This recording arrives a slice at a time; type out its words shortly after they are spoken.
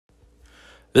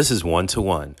This is One to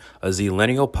One, a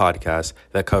Zillennial podcast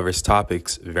that covers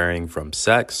topics varying from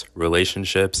sex,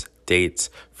 relationships, dates,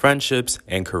 friendships,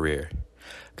 and career.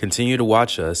 Continue to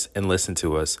watch us and listen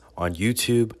to us on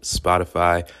YouTube,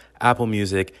 Spotify, Apple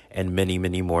Music, and many,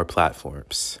 many more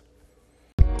platforms.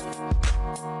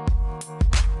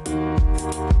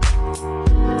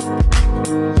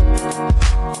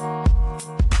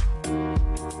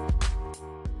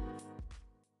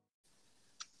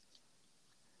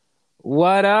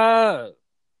 What up?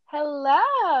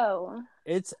 Hello.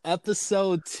 It's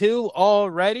episode 2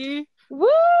 already? Woo!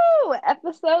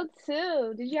 Episode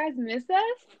 2. Did you guys miss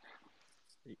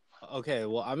us? Okay,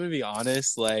 well, I'm gonna be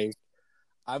honest,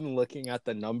 I'm looking at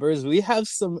the numbers. We have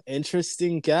some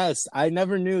interesting guests. I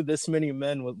never knew this many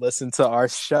men would listen to our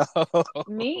show.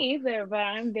 Me either, but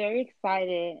I'm very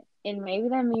excited. And maybe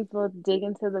that means we'll dig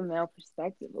into the male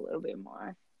perspective a little bit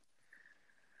more.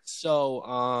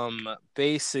 So,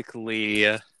 basically,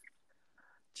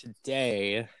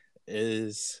 today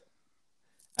is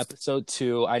episode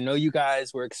 2. I know you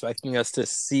guys were expecting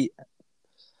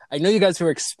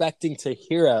to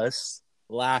hear us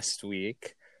last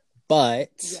week, but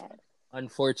Yes.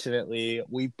 unfortunately,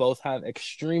 we both have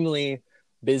extremely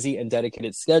busy and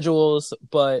dedicated schedules,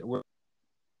 but we're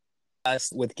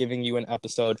blessed with giving you an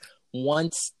episode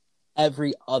once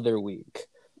every other week.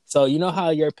 So you know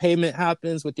how your payment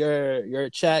happens with your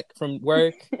check from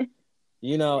work?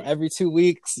 Every 2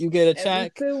 weeks you get a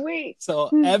check. Every 2 weeks. So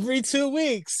every 2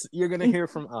 weeks you're gonna hear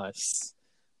from us.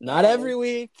 Not every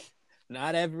week,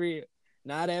 not every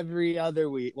other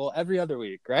week. Well, every other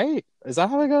week, right? Is that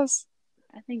how it goes?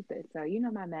 I think that so. You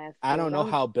know my math skills. I don't know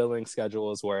how billing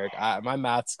schedules work. My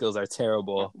math skills are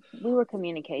terrible. We were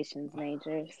communications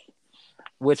majors.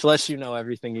 Which lets you know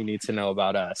everything you need to know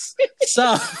about us.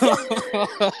 So,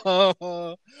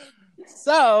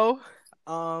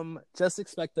 just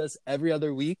expect us every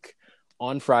other week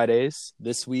on Fridays.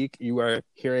 This week, you are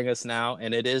hearing us now,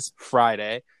 and it is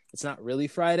Friday. It's not really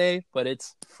Friday, but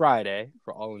it's Friday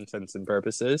for all intents and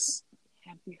purposes.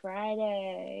 Happy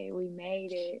Friday. We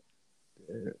made it.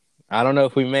 I don't know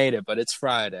if we made it, but it's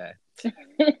Friday.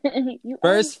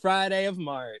 First Friday of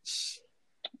March.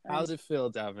 How's it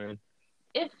feel, Devyn?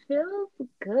 It feels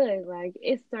good. Like,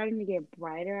 it's starting to get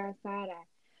brighter outside.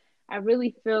 I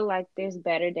really feel like there's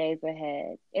better days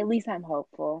ahead. At least I'm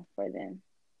hopeful for them.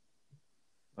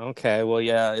 Okay, well,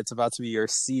 yeah, it's about to be your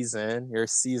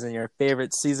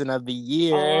favorite season of the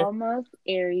year. Almost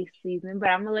Aries season, but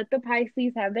I'm going to let the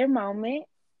Pisces have their moment.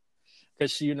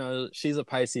 Because, she's a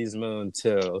Pisces moon,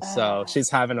 too. So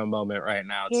she's having a moment right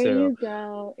now, too. Here you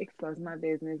go. Expose my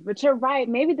business. But you're right.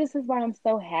 Maybe this is why I'm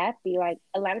so happy. Like,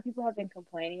 a lot of people have been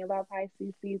complaining about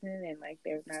Pisces season and,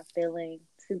 they're not feeling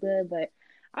too good. But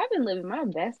I've been living my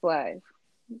best life.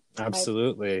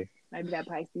 Absolutely. Maybe that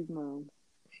Pisces moon.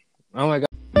 Oh, my God.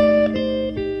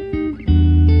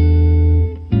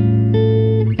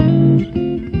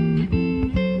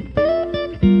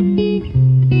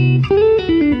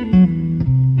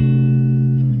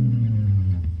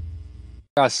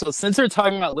 Gosh, so since we're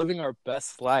talking about living our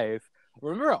best life,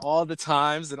 remember all the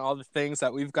times and all the things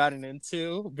that we've gotten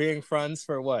into being friends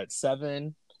for what,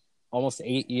 7, almost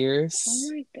 8 years? Oh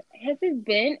my God. Has it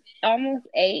been almost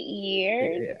 8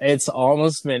 years? It's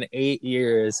almost been 8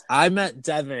 years. I met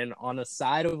Devyn on the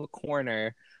side of a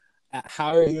corner at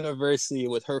Howard University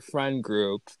with her friend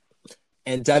group,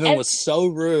 and Devyn was so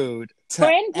rude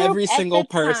to every single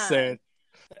person.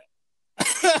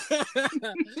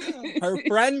 Her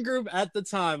friend group at the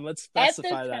time, let's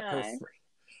specify that.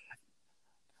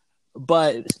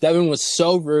 But Devyn was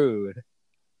so rude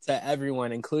to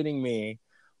everyone, including me.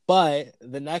 But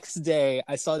the next day,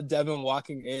 I saw Devyn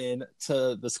walking in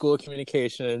to the School of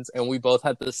Communications, and we both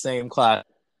had the same class.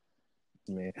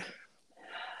 To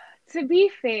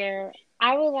be fair,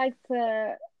 I would like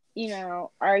to,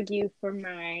 argue for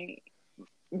my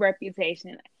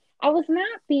reputation. I was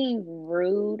not being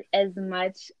rude as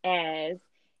much as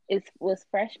it was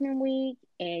freshman week,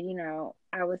 and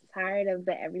I was tired of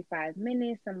the every 5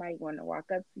 minutes somebody want to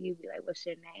walk up to you, be like, "What's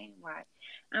your name?" Like,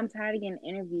 I'm tired of getting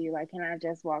interviewed. Like, can I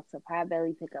just walk to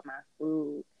Potbelly, pick up my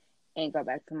food, and go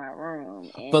back to my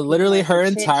room? But literally, her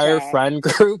entire friend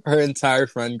group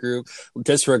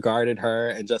disregarded her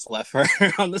and just left her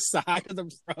on the side of the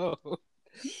road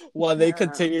while they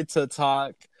continued to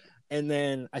talk. And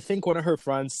then I think one of her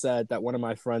friends said that one of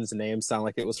my friends' names sounded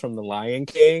like it was from The Lion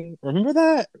King. Remember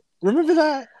that?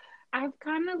 I've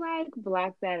kind of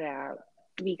blocked that out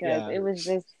because it was,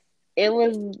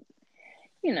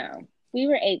 we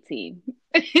were 18.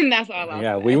 And that's all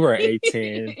I we were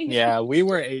 18. Yeah, we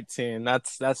were 18.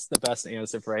 That's the best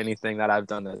answer for anything that I've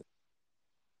done.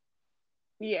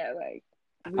 Yeah,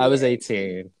 We I was were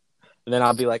 18. And then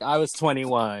I'll be like, I was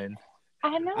 21.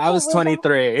 I know, I was we're both.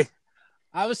 23.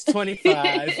 I was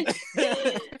 25.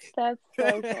 That's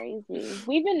so crazy.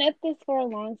 We've been at this for a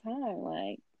long time.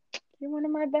 Like, you're one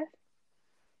of my best.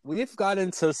 We've got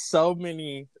into so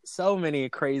many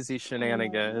crazy I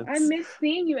shenanigans. miss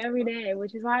seeing you every day,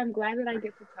 which is why I'm glad that I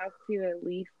get to talk to you at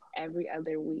least every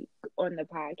other week on the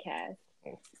podcast.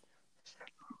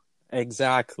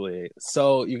 Exactly.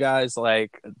 So you guys,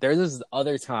 like, there's this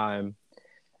other time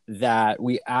that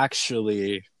we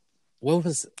actually, what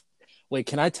was, wait,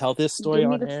 can I tell this story Give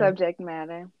me on the air? subject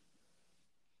matter.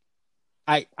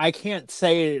 I can't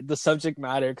say the subject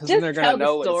matter because then Just they're gonna tell the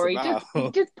know what it's story.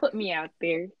 about. Just put me out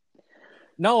there.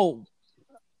 No.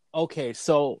 Okay,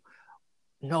 so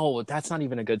no, that's not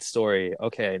even a good story.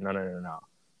 Okay, no.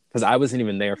 Because I wasn't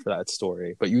even there for that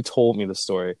story, but you told me the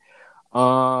story.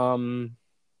 Um.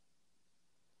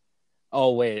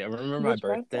 Oh wait, remember my Which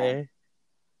birthday? birthday?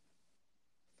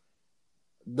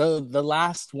 The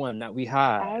last one that we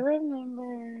I had,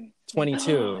 remember.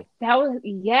 22, That was,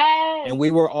 yes. and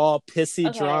we were all pissy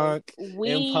Okay. drunk in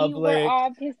We were public, all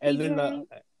and pissy then drunk.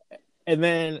 and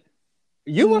then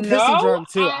you were pissy No, drunk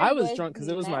too. I I was was drunk because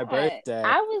it was my not. birthday.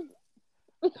 I was.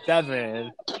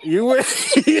 Devyn, you were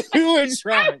you were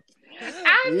drunk.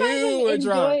 I You might were have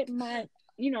drunk. enjoyed my,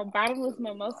 bottomless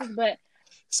mimosas, but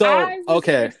So I was the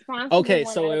okay, responsible one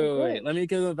So out of the wait. group. Let me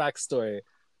give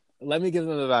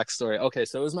them a backstory. Okay,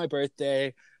 so it was my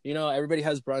birthday. You know, everybody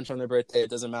has brunch on their birthday. It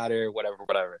doesn't matter,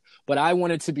 whatever. But I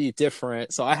wanted to be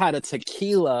different, so I had a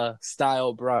tequila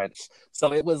style brunch.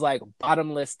 So it was like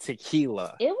bottomless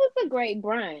tequila. It was a great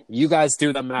brunch. You guys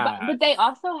do the math. But they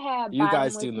also had You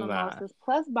guys bottomless do the math. mimosas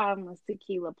plus bottomless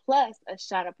tequila plus a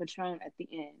shot of Patron at the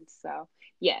end. So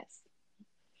yes,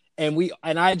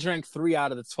 And I drank 3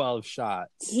 out of the 12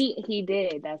 shots. he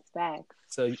did. That's facts.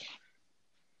 So,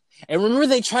 and remember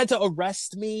they tried to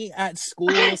arrest me at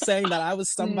school saying that I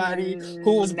was somebody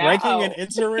who was breaking and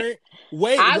entering.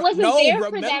 Wait, I wasn't no, there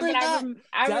for that, remember but that?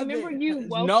 I remember you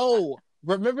woke. No,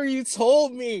 remember you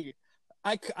told me.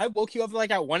 I woke you up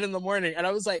like at 1 a.m. and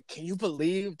I was like, can you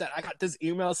believe that I got this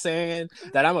email saying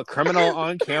that I'm a criminal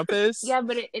on campus? Yeah,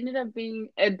 but it ended up being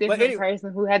a different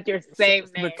person who had your same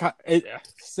name.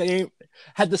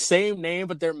 Had the same name,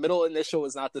 but their middle initial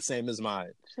was not the same as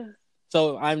mine.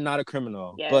 So I'm not a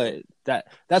criminal. Yeah. But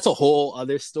that's a whole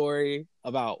other story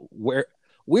about where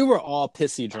we were all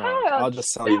pissy drunk. I'll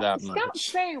just tell you that much. Stop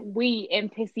saying we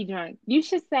and pissy drunk. You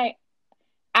should say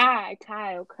I,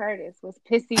 Kyle Curtis, was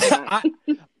pissy drunk.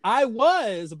 I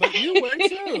was, but you were too. I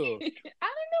don't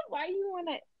know why you want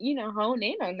to, hone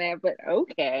in on that, but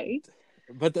okay.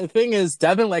 But the thing is,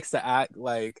 Devyn likes to act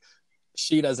like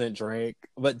she doesn't drink,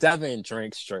 but Devyn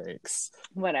drinks.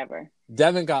 Whatever.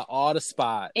 Devyn got all the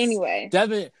spots. Anyway.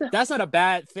 Devyn, that's not a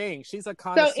bad thing. She's a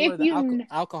connoisseur of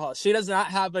alcohol. She does not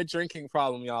have a drinking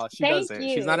problem, y'all. She doesn't.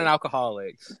 She's not an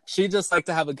alcoholic. She just likes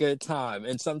to have a good time.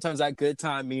 And sometimes that good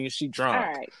time means she drunk.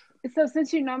 All right. So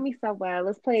since you know me so well,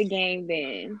 let's play a game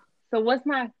then. So what's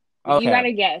my... Okay. You got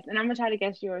to guess. And I'm going to try to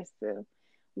guess yours too.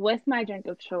 What's my drink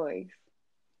of choice?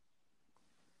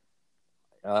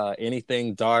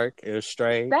 Anything dark or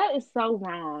straight. That is so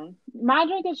wrong. My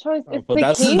drink of choice is tequila.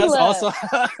 That's also...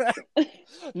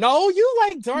 No, you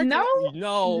like dark. No.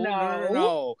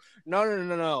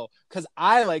 Because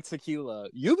I like tequila.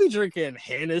 You be drinking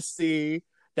Hennessy,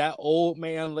 that old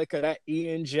man liquor, that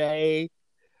E&J.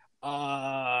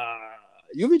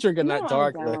 You be drinking that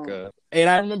dark liquor. And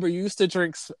I remember you used to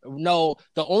drink. No,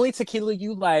 the only tequila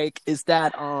you like is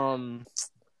that.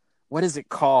 What is it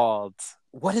called?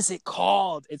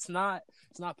 It's not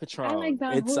Patron. I like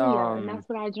Don Julio, and that's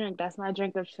what I drink. That's my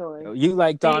drink of choice. You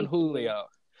like Don Julio.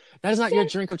 That is not your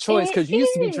drink of choice because you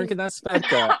used to be drinking that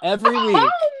Spectre every week. Oh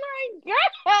my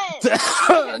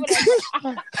god!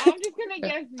 I'm just gonna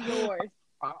guess yours.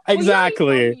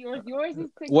 Exactly. Yours is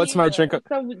tequila. What's my drink of...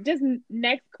 So just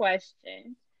next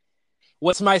question.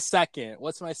 What's my second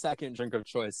drink of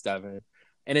choice, Devyn?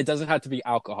 And it doesn't have to be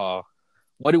alcohol.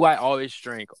 What do I always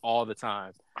drink all the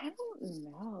time? I don't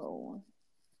know.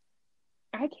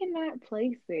 I cannot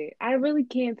place it. I really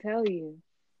can't tell you.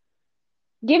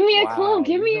 Give me a clue.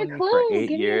 Give me a clue.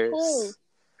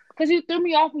 Because you threw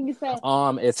me off when you said...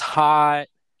 It's hot.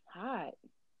 Hot.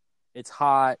 It's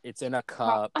hot. It's in a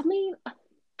cup.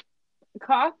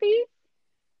 Coffee?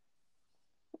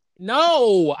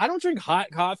 No, I don't drink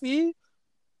hot coffee.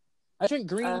 I drink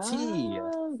green tea.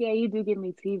 Yeah, you do give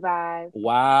me tea vibes.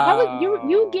 Wow.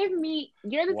 You give me...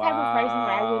 You're the type of person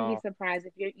where I wouldn't be surprised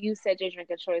if you said your drink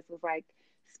of choice was like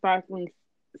sparkling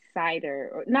cider.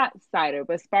 Or not cider,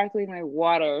 but sparkling like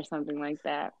water or something like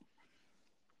that.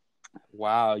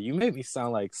 Wow, you make me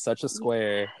sound like such a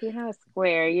square. You're not a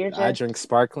square. I drink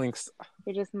sparkling.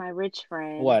 You're just my rich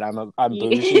friend. What? I'm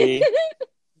bougie.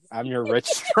 I'm your rich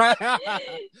friend.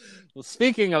 Well,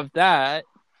 speaking of that,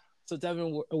 so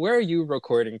Devyn, where are you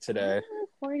recording today? I'm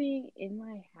recording in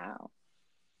my house,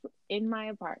 in my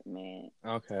apartment.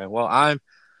 Okay. Well,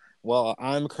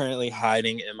 I'm currently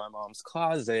hiding in my mom's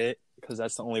closet because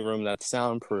that's the only room that's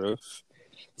soundproof.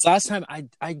 So last time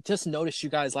I just noticed you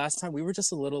guys last time we were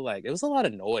just a little like it was a lot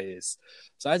of noise.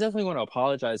 So I definitely want to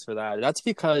apologize for that. That's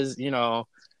because,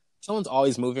 someone's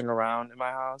always moving around in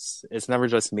my house. It's never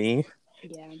just me.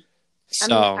 Yeah.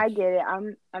 So I mean, I get it.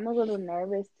 I'm a little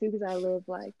nervous too because I live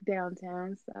like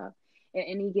downtown, so at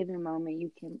any given moment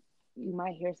you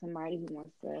might hear somebody who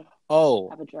wants to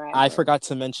have a driveway. I forgot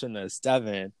to mention this,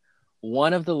 Devyn.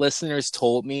 One of the listeners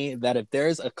told me that if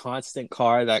there's a constant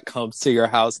car that comes to your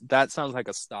house, that sounds like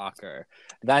a stalker.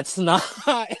 That's not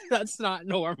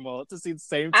normal to see the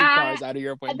same two cars out of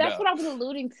your window. That's what I was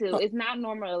alluding to. It's not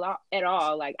normal at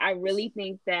all. Like, I really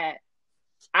think that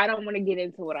I don't want to get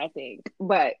into what I think.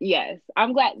 But yes,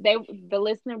 I'm glad the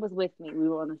listener was with me. We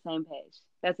were on the same page.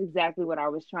 That's exactly what I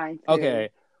was trying to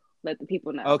let the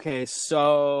people know. Okay,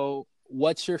 so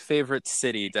what's your favorite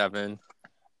city, Devyn?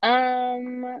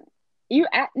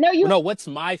 What's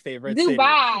my favorite city?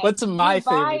 What's my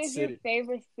favorite city? Your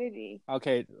favorite city.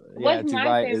 Okay, yeah,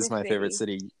 Dubai is my favorite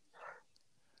city.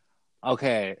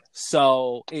 Okay,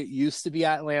 so it used to be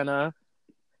Atlanta.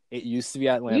 You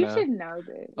should know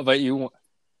this. But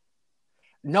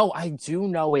No, I do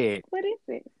know it. What is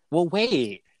it? Well,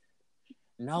 wait.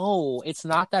 No, it's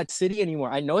not that city anymore.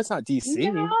 I know it's not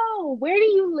DC. No, where do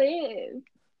you live?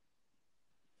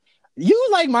 You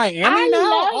like Miami now?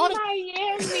 I love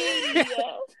Miami.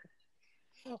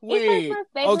 Wait, it's like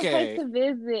my favorite place to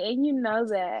visit, and you know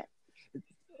that.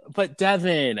 But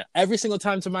Devyn, every single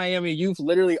time to Miami, you've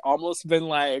literally almost been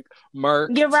like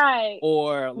murked. You're right.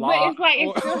 Or lost, but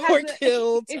it's like, or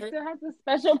killed. It still has a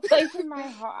special place in my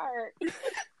heart.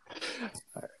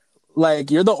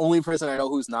 Like, you're the only person I know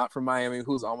who's not from Miami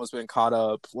who's almost been caught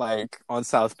up like on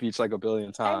South Beach like a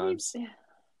billion times.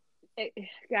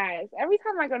 Guys, every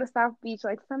time I go to South Beach,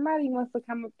 like somebody wants to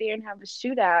come up there and have a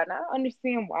shootout, and I don't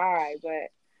understand why,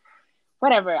 but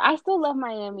whatever. I still love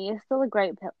Miami. It's still a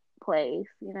great place,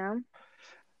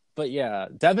 But yeah,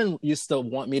 Devyn used to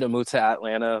want me to move to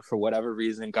Atlanta for whatever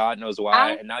reason. God knows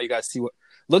why. And now you guys see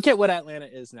look at what Atlanta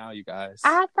is now, you guys.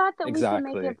 I thought that we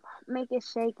could make it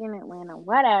shake in Atlanta.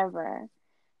 Whatever.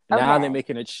 Now they're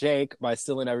making it shake by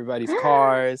stealing everybody's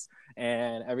cars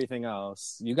and everything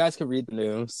else. You guys can read the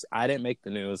news. I didn't make the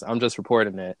news. I'm just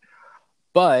reporting it.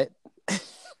 But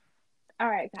all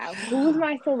right, Kyle. Who's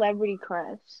my celebrity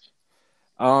crush?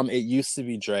 It used to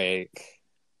be Drake.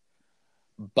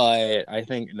 But I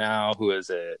think now, who is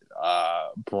it?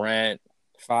 Brent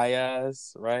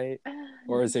Fayez, right?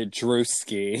 Or is it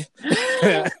Drewski?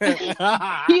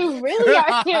 You really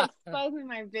are exposing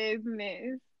my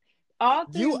business. All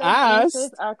three of those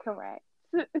answers are correct.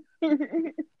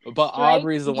 But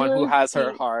Aubrey's the one who has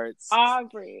her hearts.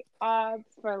 Aubrey. Aubs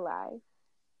for life.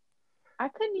 I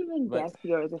couldn't even guess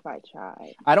yours if I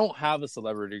tried. I don't have a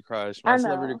celebrity crush. My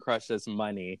celebrity crush is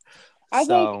money. I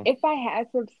think if I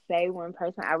had to say one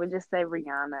person, I would just say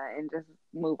Rihanna and just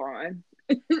move on.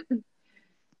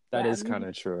 That is kind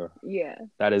of true. Yeah.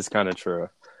 That is kind of true.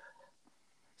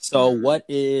 So what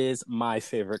is my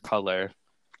favorite color?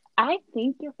 I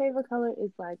think your favorite color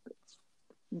is like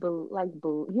blue.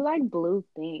 You like blue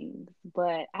things,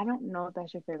 but I don't know if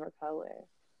that's your favorite color.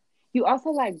 You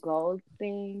also like gold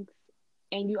things,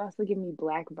 and you also give me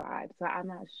black vibes, so I'm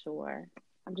not sure.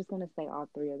 I'm just going to say all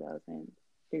three of those and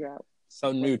figure out.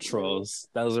 So neutrals.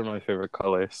 Those are my favorite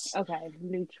colors. Okay,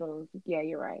 neutrals. Yeah,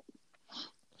 you're right.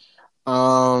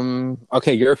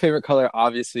 Okay, your favorite color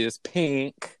obviously is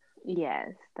pink.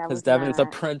 Yes, that was because Devyn's a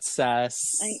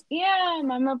princess. Yeah,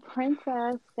 I'm a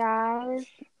princess, guys.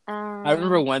 I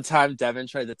remember one time Devyn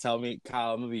tried to tell me,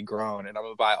 Kyle, I'm gonna be grown and I'm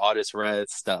gonna buy all this red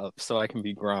stuff so I can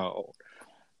be grown.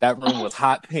 That room was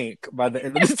hot pink by the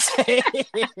end of the day.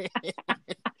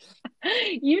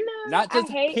 Not just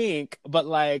pink, but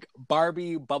like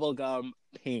Barbie bubblegum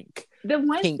pink. The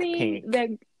one thing that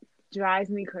drives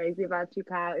me crazy about you,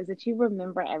 Kyle, is that you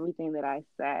remember everything that I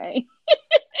say.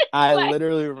 I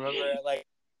literally remember it like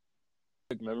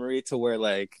memory to where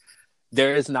like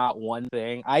there is not one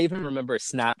thing. I even remember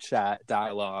Snapchat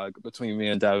dialogue between me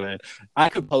and Devyn. I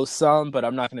could post some, but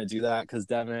I'm not going to do that because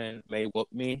Devyn may whoop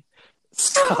me.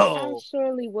 So I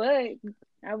surely would.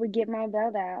 I would get my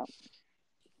belt out.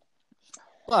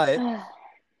 But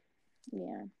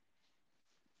yeah.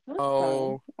 I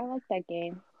like that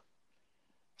game.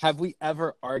 have we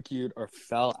ever argued or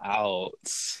fell out?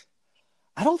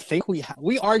 I don't think we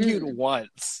argued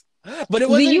once, but it Do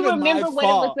wasn't you even my remember what it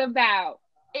was fault. about?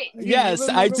 Do you Yes,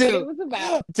 I remember what it do. was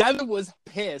about? Devin was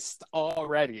pissed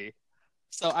already.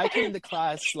 So I came to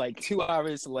class like 2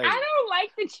 hours late. I don't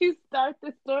like that you start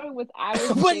the story with I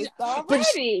was pissed but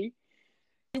already.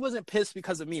 she wasn't pissed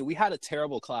because of me. We had a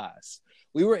terrible class.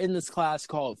 We were in this class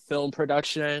called film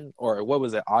production, or what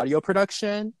was it, audio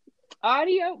production?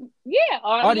 Audio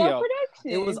production.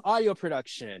 It was audio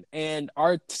production. And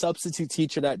our substitute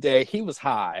teacher that day, he was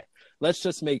high. Let's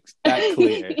just make that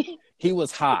clear. He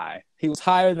was high. He was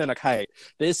higher than a kite.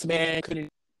 This man couldn't.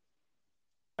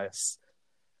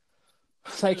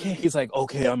 Like, he's like,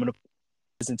 okay, I'm gonna put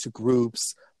this into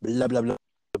groups, blah blah blah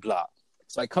blah.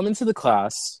 So I come into the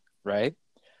class, right?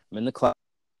 I'm in the class.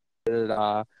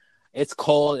 It's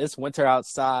cold. It's winter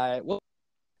outside. Well,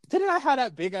 didn't I have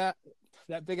that big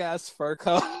ass fur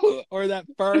coat or that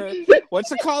fur? What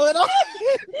you call it?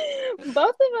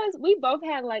 Both of us, we both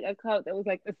had like a coat that was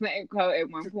like the same coat at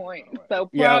one point. So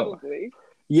probably.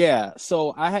 Yeah.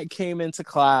 So I had came into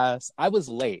class. I was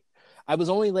late. I was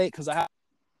only late because I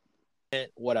had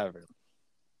whatever.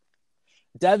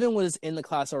 Devin was in the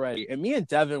class already, and me and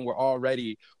Devin were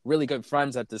already really good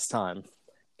friends at this time.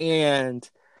 And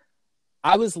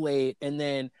I was late, and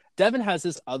then Devin has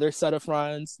this other set of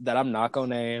friends that I'm not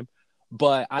gonna name,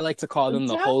 but I like to call them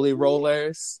the Holy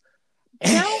Rollers.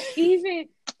 Don't even.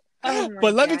 Oh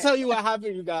but let me tell you what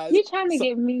happened, you guys. You're trying to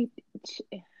get me.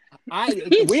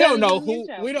 We don't know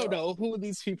who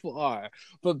these people are,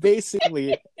 but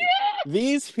basically,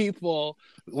 these people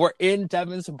were in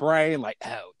Devin's brain. Like,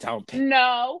 oh, don't pick.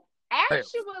 No,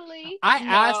 actually,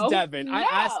 asked Devin. I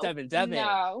asked Devin.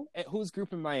 No. Whose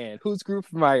group am I in?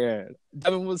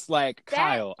 Devin was like,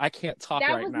 Kyle, I can't talk right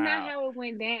now. That was not how it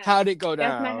went down. How'd it go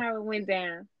down? That's not how it went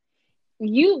down.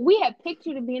 We had picked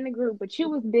you to be in the group, but you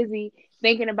was busy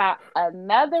thinking about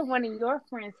another one of your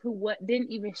friends who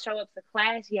didn't even show up to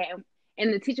class yet.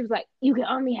 And the teacher was like, you can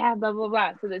only have blah, blah,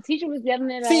 blah. So the teacher was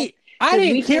yelling at us. See, I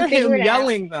didn't hear him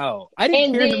yelling, though. I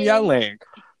didn't hear him yelling.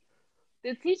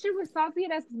 The teacher was salty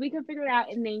at us because we couldn't figure it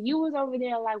out. And then you was over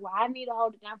there like, well, I need to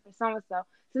hold it down for so-and-so. So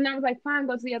then I was like, fine,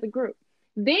 go to the other group.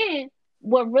 Then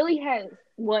what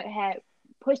had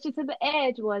pushed it to the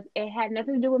edge was it had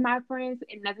nothing to do with my friends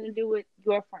and nothing to do with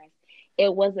your friends.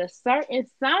 It was a certain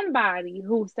somebody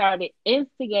who started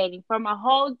instigating from a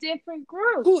whole different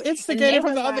group. Who instigated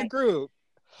from the other group?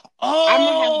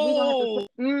 Oh,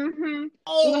 we're gonna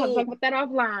have to talk about that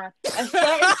offline. A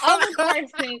certain other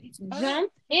person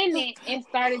jumped in it and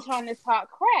started trying to talk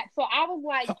crap. So I was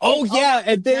like,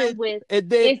 and then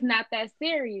it's not that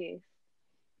serious.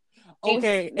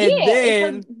 Okay,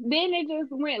 then it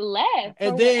just went left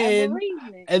for whatever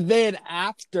reason. And then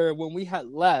after, when we had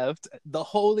left, the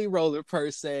Holy Roller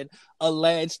person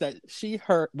alleged that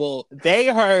they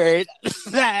heard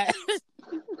that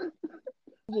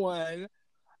one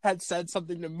had said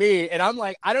something to me, and I'm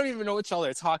like, I don't even know what y'all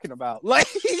are talking about. Like,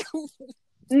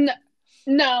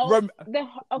 no,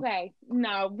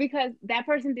 because that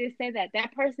person did say that.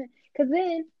 That person, because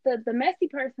then the messy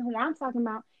person who I'm talking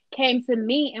about came to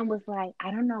me and was like,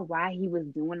 I don't know why he was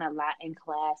doing a lot in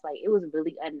class. Like, it was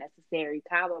really unnecessary,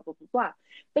 blah, blah, blah, blah, blah.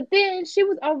 But then she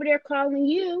was over there calling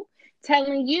you,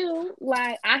 telling you,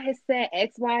 like, I had said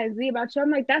X, Y, and Z about you. I'm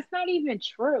like, that's not even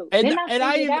true. And then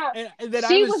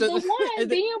she was the one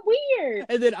being weird.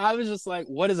 And then I was just like,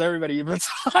 what is everybody even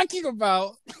talking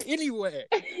about anyway?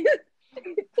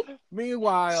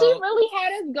 Meanwhile, she really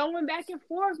had us going back and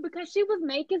forth because she was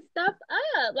making stuff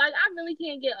up. Like, I really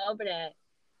can't get over that.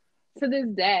 To this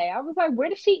day, I was like, where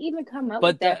did she even come up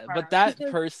with that from? But that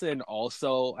person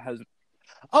also has...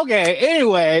 Okay,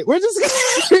 anyway, we're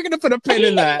gonna put a pin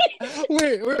in that.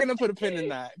 We're gonna put a pin in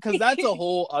that because that's a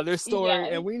whole other story, yes.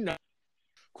 And we know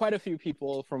quite a few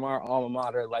people from our alma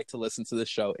mater like to listen to the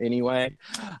show anyway.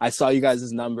 I saw you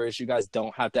guys' numbers. You guys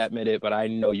don't have to admit it, but I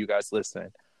know you guys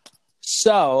listen.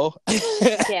 So,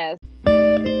 yes.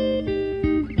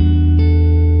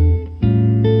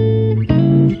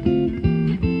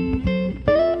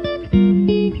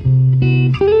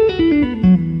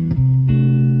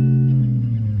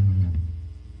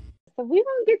 We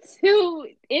won't get too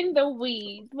in the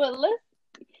weeds, but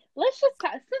let's just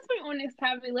talk, since we're on this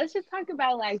topic, let's just talk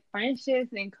about like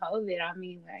friendships and COVID. I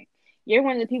mean, like, you're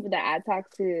one of the people that I talk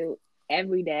to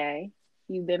every day.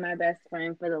 You've been my best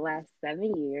friend for the last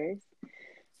 7 years.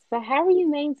 So how are you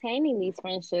maintaining these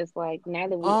friendships like now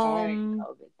that we are in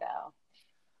COVID though?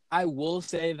 I will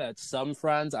say that some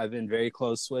friends I've been very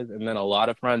close with, and then a lot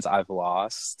of friends I've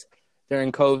lost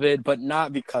during COVID, but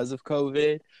not because of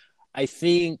COVID. I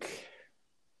think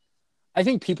I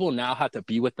think people now have to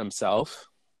be with themselves.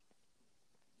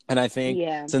 And I think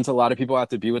Yeah. since a lot of people have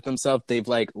to be with themselves, they've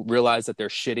like realized that they're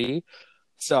shitty.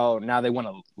 So now they want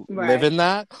to live Right. in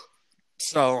that.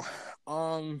 So,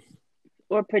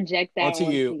 Or project that onto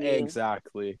onto you. you.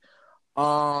 Exactly.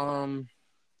 Because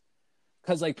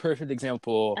like perfect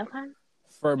example Okay.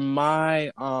 for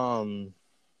my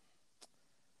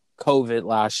COVID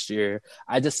last year,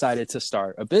 I decided to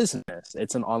start a business.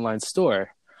 It's an online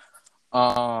store,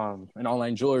 an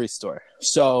online jewelry store.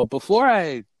 So before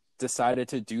I decided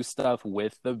to do stuff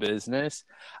with the business,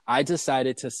 I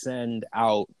decided to send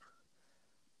out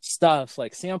stuff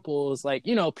like samples, like,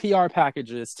 you know, PR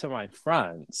packages to my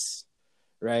friends,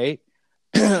 right?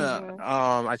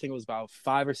 Mm-hmm. I think it was about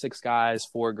 5 or 6 guys,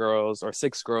 4 girls, or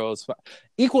 6 girls,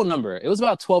 equal number. It was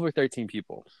about 12 or 13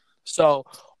 people. So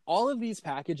all of these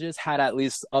packages had at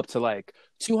least up to like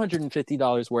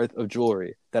 $250 worth of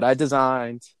jewelry that I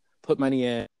designed, put money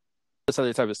in, this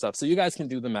other type of stuff. So you guys can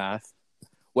do the math.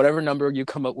 Whatever number you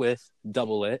come up with,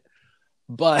 double it.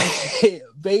 But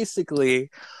basically,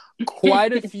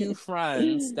 quite a few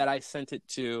friends that I sent it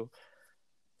to,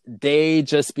 they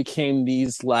just became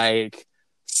these like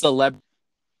celebrities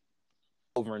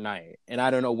overnight, and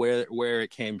I don't know where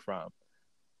it came from,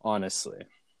 honestly. Yeah, I'm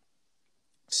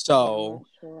not So,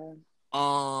 sure.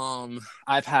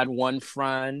 I've had one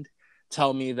friend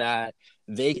tell me that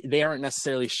they aren't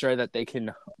necessarily sure that they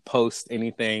can post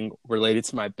anything related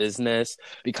to my business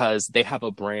because they have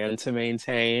a brand to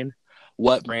maintain.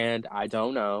 What brand? I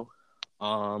don't know.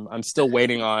 I'm still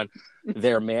waiting on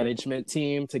their management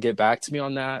team to get back to me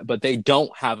on that, but they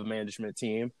don't have a management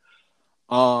team.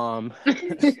 Um,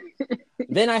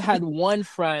 then I had one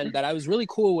friend that I was really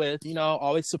cool with, you know,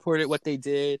 always supported what they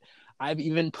did. I've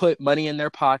even put money in their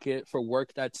pocket for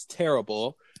work that's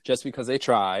terrible just because they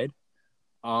tried.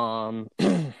 Um,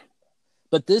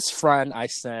 but this friend I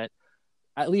sent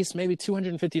at least maybe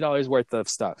 $250 worth of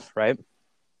stuff, right?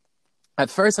 At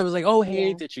first I was like, "Oh, hey,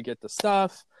 Yeah. did you get the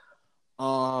stuff?"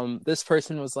 This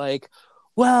person was like,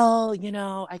 "Well, you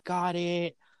know, I got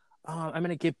it. I'm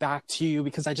gonna get back to you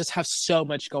because I just have so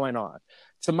much going on."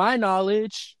 To my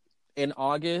knowledge, in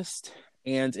August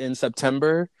and in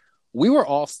September, we were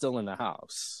all still in the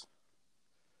house.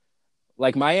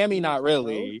 Like Miami, You're not supposed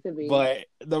really, to be. but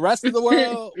the rest of the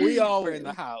world, we all were in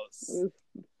the house.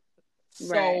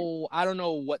 Right. So I don't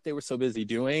know what they were so busy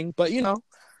doing, but you know,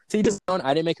 to each his own.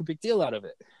 I didn't make a big deal out of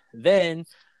it. Then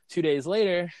 2 days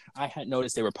later, I had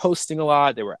noticed they were posting a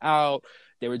lot. They were out.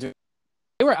 They were doing.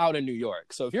 They were out in New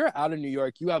York. So if you're out in New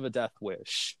York, you have a death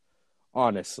wish.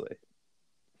 Honestly,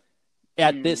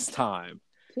 at Mm. this time,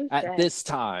 Too at sad. this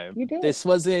time, You did. this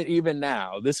wasn't even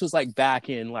now. This was like back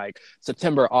in like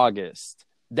September, August.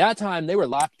 That time they were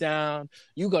locked down.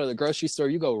 You go to the grocery store,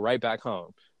 you go right back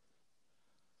home.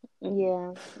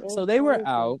 Yeah. It was So they were crazy.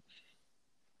 out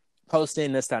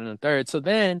posting this, that, and the third. So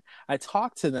then I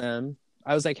talked to them.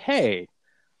 I was like, hey,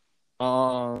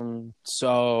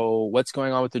 so what's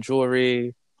going on with the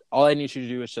jewelry? All I need you to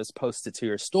do is just post it to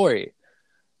your story.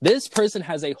 This person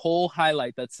has a whole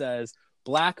highlight that says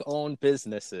Black owned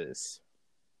businesses.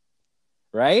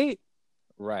 Right?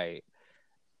 Right.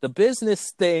 The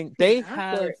business thing, they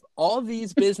have Awkward. all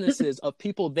these businesses of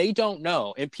people they don't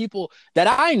know and people that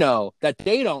I know that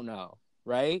they don't know,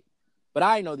 right? But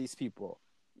I know these people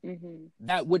Mm-hmm.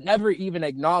 that would never even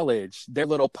acknowledge their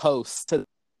little posts to.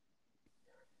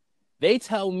 They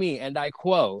tell me, and I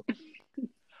quote,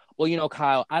 well, you know,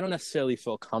 Kyle, I don't necessarily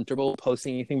feel comfortable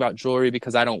posting anything about jewelry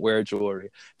because I don't wear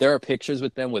jewelry. There are pictures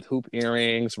with them with hoop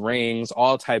earrings, rings,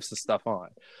 all types of stuff on.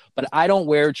 But I don't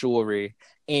wear jewelry.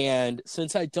 And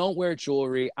since I don't wear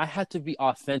jewelry, I have to be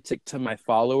authentic to my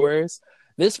followers.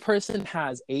 This person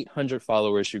has 800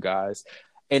 followers, you guys,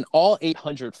 and all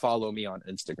 800 follow me on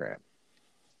Instagram.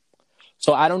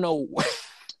 So I don't know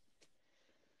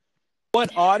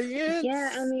what Yeah, I audience,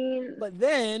 mean, but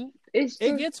then it's it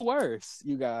just gets worse,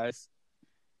 you guys.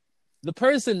 The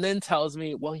person then tells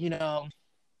me, well, you know,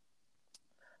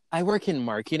 I work in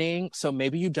marketing, so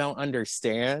maybe you don't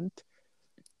understand.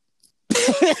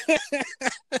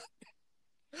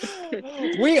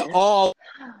 We all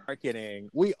marketing.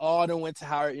 We all done went to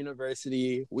Howard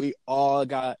University. We all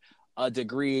got a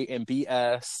degree in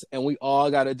BS, and we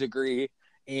all got a degree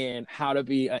in how to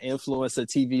be an influencer,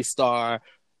 TV star,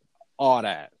 all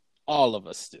that. All of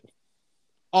us do.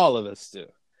 All of us do.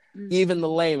 Even the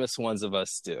Mhm. lamest ones of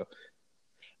us do.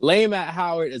 Lame at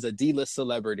Howard is a D-list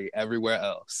celebrity everywhere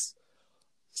else.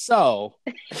 So,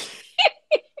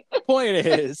 point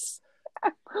is,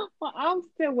 Well, I'm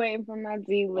still waiting for my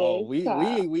D Oh,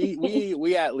 list.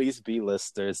 we at least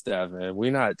B-listers, Devin. We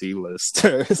not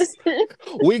D-listers.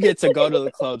 We get to go to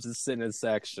the clubs and sit in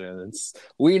sections.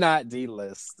 We not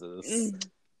D-listers.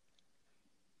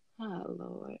 Oh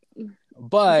Lord.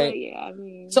 But Yeah, I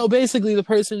mean, so basically the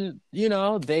person,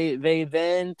 they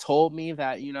then told me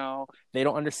that, they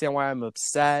don't understand why I'm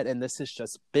upset and this is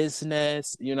just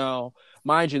business,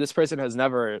 Mind you, this person has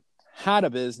never had a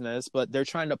business, but they're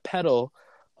trying to peddle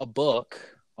a book.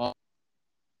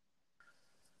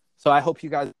 So I hope you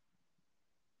guys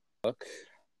look.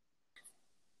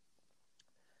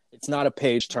 It's not a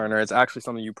page turner. It's actually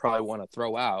something you probably want to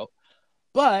throw out.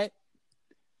 But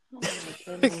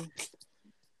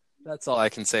that's all I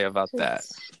can say about that.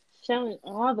 Showing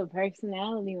all the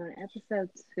personality on episode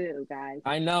 2, guys.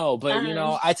 I know, but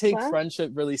I take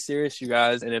friendship really serious, you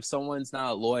guys. And if someone's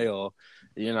not loyal,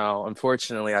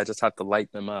 unfortunately, I just have to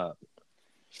light them up.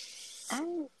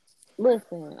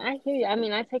 Listen, I hear you. I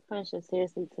mean, I take friendship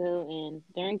seriously too. And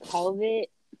during COVID,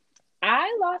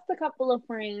 I lost a couple of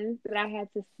friends that I had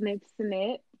to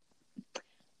snip.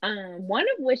 One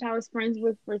of which I was friends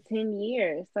with for 10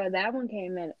 years. So that one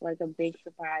came at like a big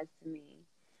surprise to me.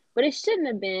 But it shouldn't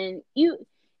have been.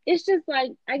 It's just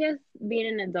like, I guess being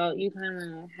an adult, you kind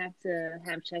of have to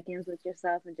have check-ins with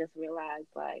yourself and just realize,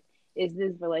 like, is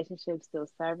this relationship still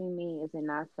serving me? Is it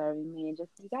not serving me? And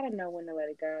just, you got to know when to let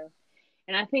it go.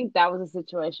 And I think that was a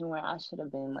situation where I should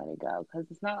have been let it go, because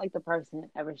it's not like the person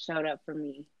ever showed up for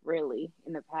me really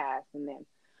in the past. And then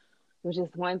it was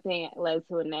just one thing led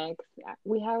to the next.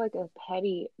 We had like a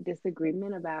petty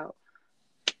disagreement about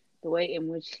the way in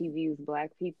which she views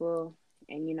Black people.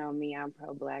 And me, I'm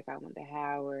pro-Black. I went to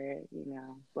Howard.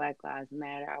 Black Lives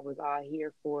Matter. I was all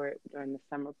here for it during the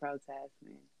summer protests,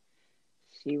 and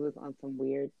she was on some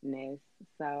weirdness.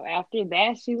 So after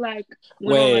that, she like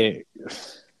wait.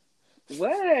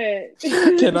 What?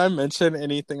 Can I mention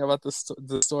anything about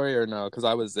the story or no? Because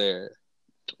I was there.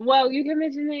 Well, you can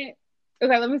mention it.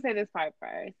 Okay, let me say this part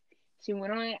first. She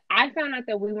went on. I found out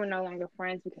that we were no longer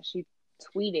friends because she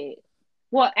tweeted.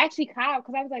 Well, actually, Kyle,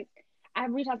 because I was like, I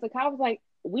reached out to Kyle. I was like,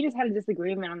 we just had a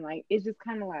disagreement. I'm like, it's just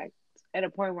kind of like at a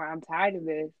point where I'm tired of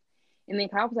this. And then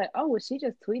Kyle was like, oh, well, she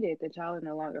just tweeted that y'all are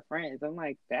no longer friends. I'm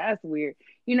like, that's weird.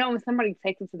 When somebody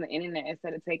takes it to the internet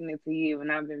instead of taking it to you,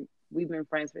 and we've been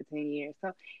friends for 10 years.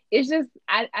 So it's just,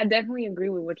 I definitely agree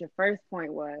with what your first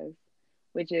point was,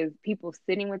 which is people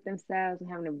sitting with themselves and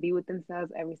having to be with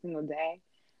themselves every single day.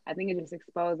 I think it just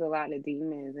exposed a lot of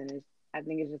demons, and I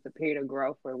think it's just a period of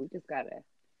growth where we just gotta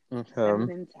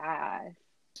seven ties.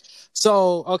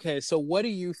 So what do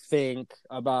you think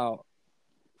about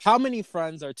how many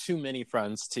friends are too many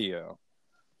friends to you?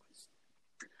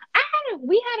 I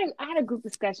had a group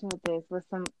discussion with this with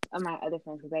some of my other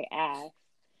friends because they asked,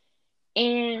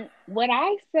 and what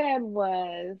I said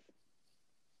was,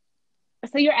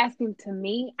 so you're asking to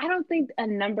me? I don't think a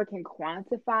number can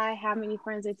quantify how many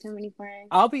friends are too many friends.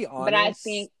 I'll be honest. But I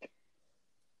think.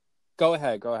 Go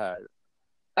ahead.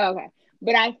 Okay,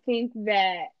 but I think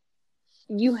that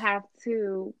you have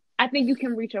to. I think you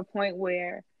can reach a point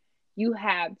where you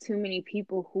have too many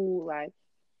people who like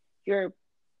you're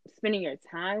spending your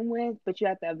time with, but you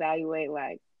have to evaluate,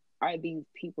 like, are these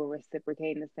people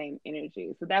reciprocating the same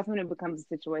energy? So that's when it becomes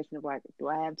a situation of like, do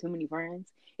I have too many friends?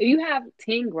 If you have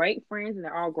 10 great friends and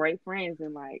they're all great friends,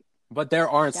 and like, but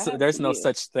there's no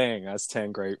such thing as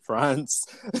 10 great friends.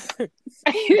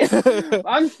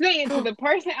 I'm saying to the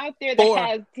person out there that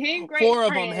has 10 great friends, 4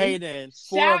 of them hating,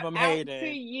 4 of them hating,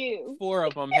 to you. 4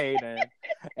 of them hating,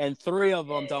 and 3 of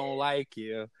them don't like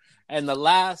you, and the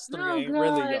last 3 ain't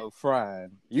really your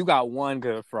friend. You got one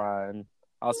good friend.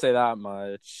 I'll say that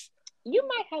much. You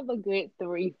might have a good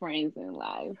 3 friends in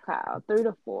life, Kyle. 3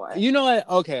 to 4. You know what?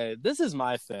 Okay, this is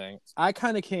my thing. I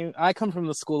come from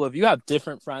the school of you have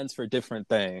different friends for different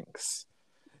things.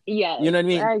 Yeah. You know what I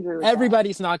mean? I agree with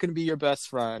Everybody's not going to be your best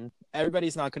friend.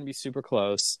 Everybody's not going to be super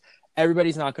close.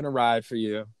 Everybody's not going to ride for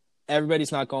you.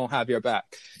 Everybody's not going to have your back.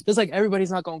 Just like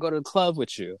everybody's not going to go to the club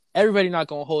with you. Everybody's not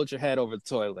going to hold your head over the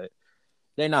toilet.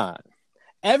 They're not.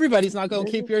 Everybody's not going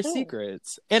to keep your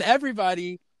secrets. And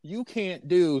everybody you can't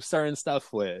do certain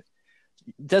stuff with.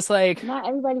 Just like... Not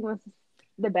everybody wants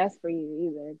the best for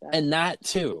you either. Though. And that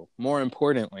too, more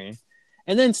importantly.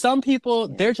 And then some people,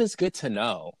 they're just good to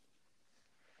know.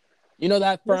 You know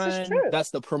that friend that's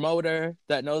the promoter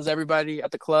that knows everybody at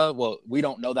the club? Well, we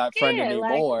don't know that friend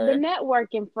anymore. Like the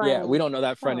networking friend. Yeah, we don't know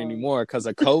that friend anymore because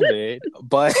of COVID.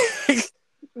 But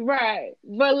right.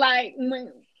 But like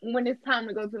when it's time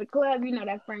to go to the club,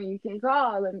 that friend you can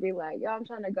call and be like, yo, I'm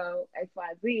trying to go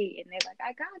XYZ. And they're like,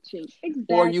 I got you.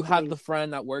 Exactly. Or you have the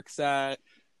friend that works at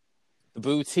the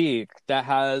boutique that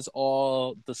has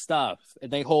all the stuff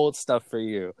and they hold stuff for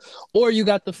you. Or you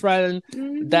got the friend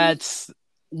that's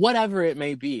whatever it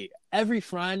may be. Every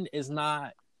friend is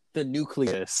not the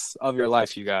nucleus of your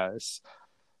life, you guys.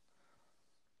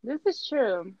 This is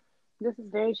true. This is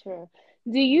very true.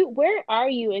 Where are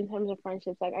you in terms of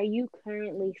friendships? Like, are you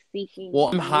currently seeking Well,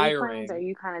 I'm new friends? Or are hiring.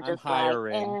 you kind of I'm just like,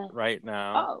 hiring right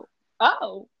now.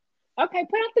 oh, okay,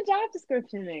 put out the job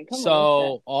description then. Come on, let's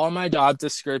go. So all my job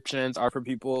descriptions are for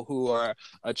people who are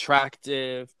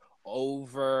attractive,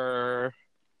 over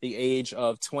the age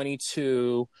of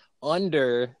 22,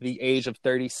 under the age of So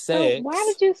why 36.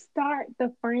 did you start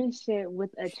the friendship with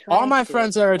All my attractive?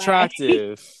 friends are Like,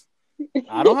 attractive.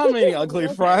 I don't have any ugly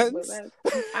okay, but friends.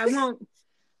 I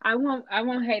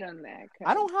won't hate on that.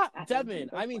 I 'Cause don't have I have Devin.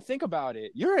 ugly I mean, think about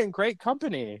it. You're in great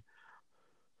company.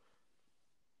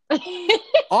 friends.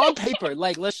 On paper,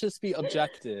 like, let's just be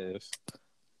objective.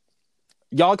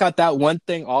 Y'all got that one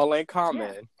thing all in Yeah,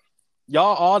 common.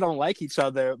 Y'all all don't like each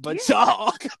other, but yeah, y'all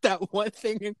all got that one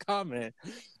thing in common.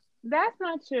 that's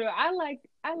not true. I like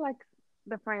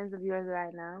the friends of yours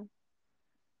right now.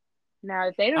 Now,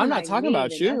 if they I'm don't not like talking me, about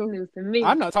then that's you. news to me.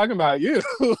 I'm not talking about you.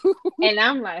 And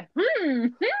I'm like,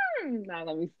 Now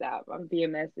let me stop. I'm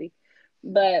being messy.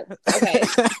 But okay,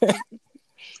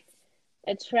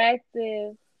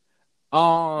 attractive.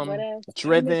 What else? I missed everything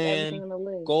Driven, on the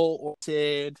list. goal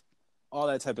oriented, all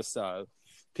that type of stuff.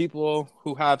 People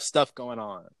who have stuff going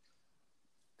on.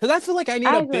 Because I feel like I need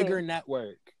I a agree. bigger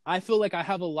network. I feel like I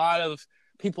have a lot of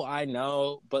people I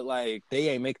know, but like they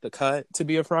ain't make the cut to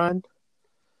be a friend.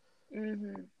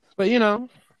 Hmm. But you know,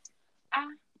 I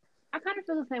I kind of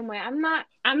feel the same way. I'm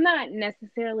not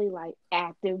necessarily like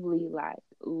actively like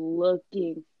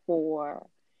looking for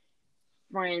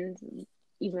friends,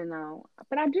 even though,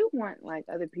 but I do want like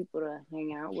other people to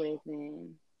hang out with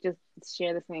and just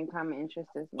share the same common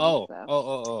interests as me.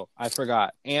 So I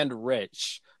forgot. And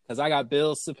rich. Because I got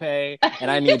bills to pay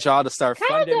and I need y'all to start Kyle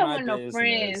funding don't my want no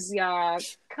friends, business. y'all.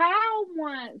 Kyle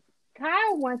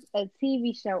wants a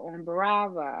TV show on I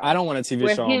Bravo don't want a TV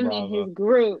where show on him and his Bravo.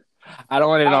 group I don't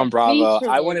want it are on Bravo.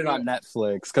 I want featuring it on it.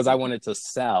 Netflix because I want it to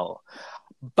sell.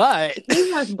 But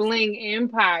He wants Bling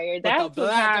Empire. but the That's what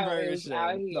black Kyle is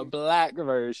out version. The here. black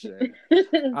version.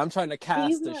 I'm trying to He's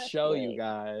cast a not show, you slick.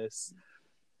 guys.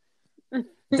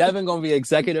 Devin gonna be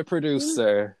executive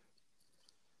producer.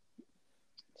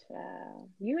 Child,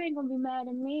 you ain't gonna be mad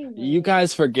at me You when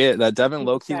guys forget that Devin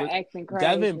people Loki start was acting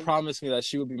Devin crazy. promised me that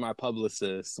she would be my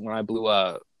publicist when I blew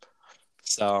up.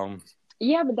 So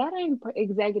Yeah, but that ain't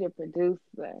executive producer.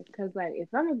 Because, like, if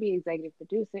I'm gonna be executive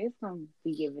producer, it's gonna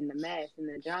be giving the mess and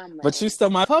the drama. but you And still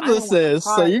my I don't want no publicist,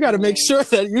 so you parts gotta make in sure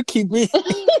that you keep me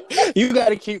it. you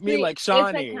gotta keep me See, like it's a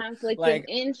Shawnee. conflict of Like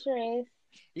interest.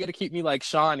 you gotta keep me like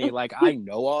Shawnee. Like I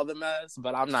know all the mess,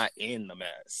 but I'm not in the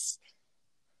mess.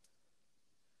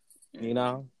 You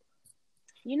know?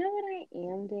 You know what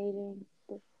I am dating?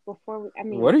 Before we, I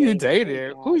mean, What are you dating. Good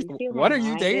dating? God, you see where What my are you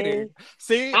mind is? dating?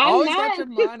 See, I'm always got not. your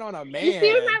mind on a You see man.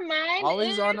 where my mind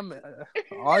Always on a man.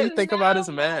 All you is? think about is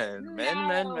men. No.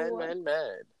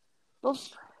 Men.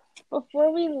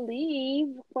 Before we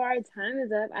leave, before our time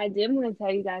is up, I did want to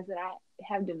tell you guys that I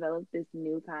have developed this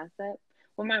new concept.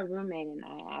 Well, my roommate and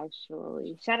I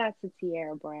actually. Shout out to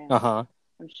Tierra Brown. Uh-huh.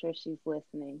 I'm sure she's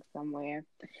listening somewhere.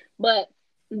 But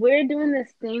we're doing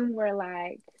this thing where,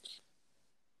 like,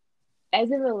 as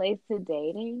it relates to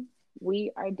dating,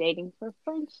 we are dating for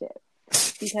friendship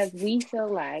because we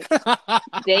feel like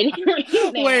dating right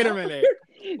Wait a now minute.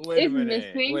 is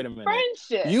missing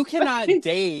friendship. You cannot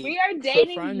date We are for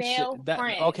dating friendship. male That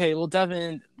friends. okay? Well,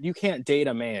 Devin, you can't date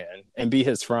a man and be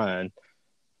his friend.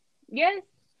 Yes,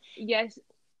 yes,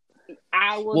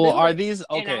 I will Well, do are it, these and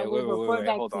I okay? will report Wait.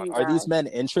 back Hold to on. you Are these guys. men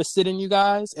interested in you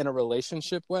guys in a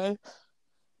relationship way?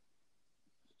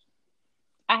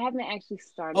 I haven't actually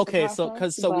started the Okay,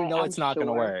 process, so we but know I'm it's not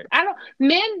gonna sure. work. I don't.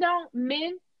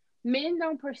 Men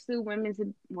don't pursue women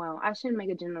to. Well, I shouldn't make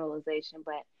a generalization,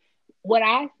 but what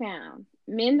I found,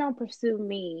 men don't pursue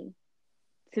me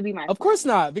to be my Of course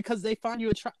friend. not, because they find you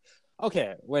attractive.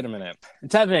 Okay, wait a minute,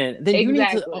 Devin. Then you need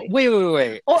to Exactly.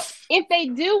 wait. Or if they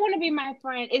do want to be my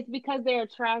friend, it's because they're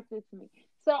attracted to me.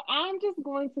 So I'm just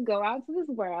going to go out to this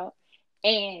world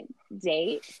and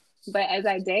date. But as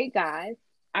I date guys,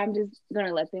 I'm just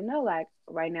gonna let them know, like,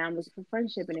 right now I'm looking for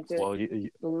friendship, and if it Well,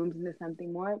 balloons into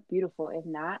something more, beautiful. If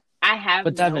not, I have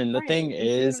but male Devin, the thing friends. You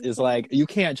see what I'm is like saying? you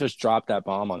can't just drop that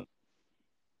bomb on.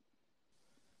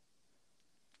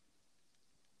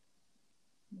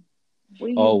 What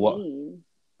do you Oh, well, mean?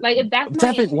 Like, if that's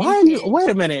my Devyn, why are you? intention Wait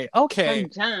a minute. Okay.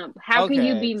 from jump, how can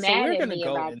you Okay. be So mad we're at gonna me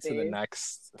go about into the this?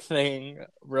 next thing.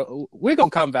 We're gonna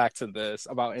come back to this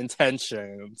about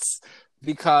intentions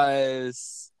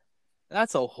because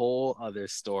that's a whole other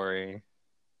story.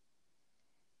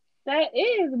 That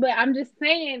is, but I'm just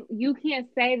saying you can't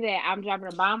say that I'm dropping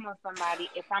a bomb on somebody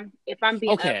if I'm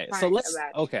being Okay, so upfront let's about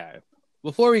it. okay.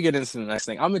 Before we get into the next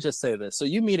thing, I'm gonna just say this. So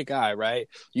you meet a guy, right?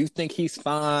 You think he's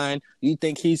fine, you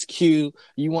think he's cute,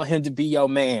 you want him to be your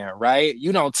man, right?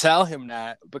 You don't tell him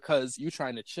that because you're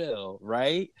trying to chill,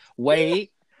 right?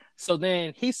 Wait. So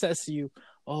then he says to you,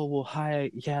 "Oh, well,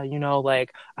 hi, yeah,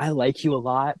 like I like you a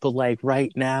lot, but like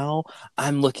right now,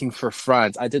 I'm looking for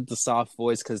fronts." I did the soft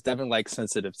voice because Devyn likes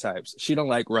sensitive types. She don't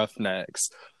like roughnecks.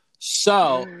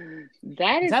 So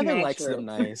That is Devyn not likes true. them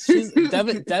nice.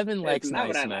 Devyn That's likes not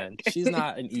what nice I men. like. She's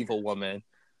not an evil woman.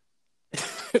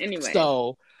 Anyway,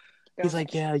 So go he's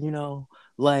ahead. like, yeah,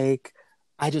 like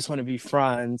I just want to be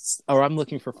friends, or I'm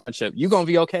looking for friendship. You gonna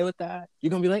be okay with that?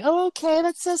 You gonna be like, oh, okay,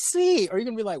 that's so sweet, or you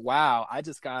gonna be like, wow, I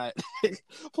just got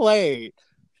played.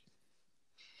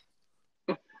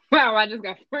 Wow, I just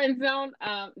got friend zoned.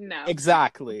 No.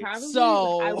 Exactly. Probably, I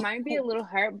So might be a little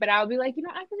hurt, but I'll be like,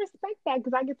 I can respect that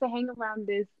because I get to hang around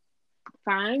this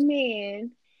fine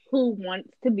man who wants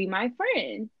to be my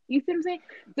friend. You see what I'm saying?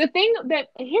 The thing that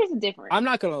here's the difference. I'm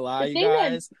not gonna lie, The you thing that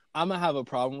guys. I'm gonna have a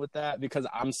problem with that because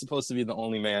I'm supposed to be the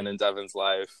only man in Devyn's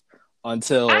life I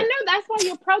until know that's why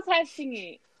you're protesting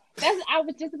it. I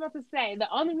was just about to say the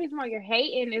only reason why you're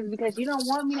hating is because you don't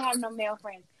want me to have no male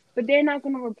friends. But they're not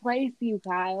gonna replace you,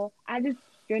 Kyle.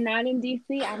 You're not in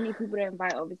DC. I need people to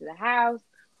invite over to the house.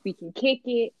 We can kick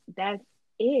it. That's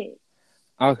it.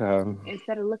 okay.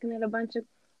 Instead of looking at a bunch of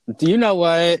Do you know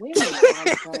what? where is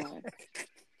my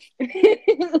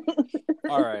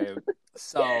All right.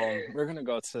 So we're gonna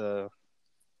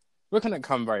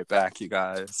come right back, you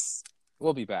guys.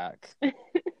 We'll be back.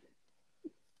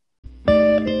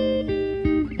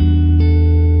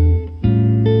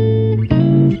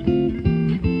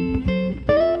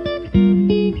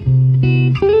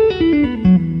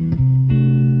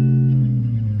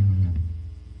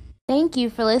 Thank you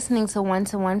for listening to One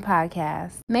to One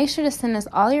Podcast. Make sure to send us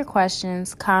all your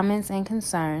questions, comments, and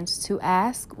concerns to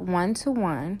Ask One to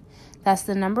One. That's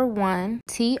the number 1,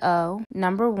 TO,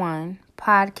 number 1,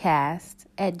 podcast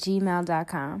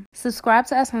 @gmail.com. Subscribe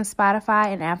to us on Spotify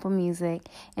and Apple Music,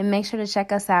 and make sure to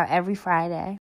check us out every Friday.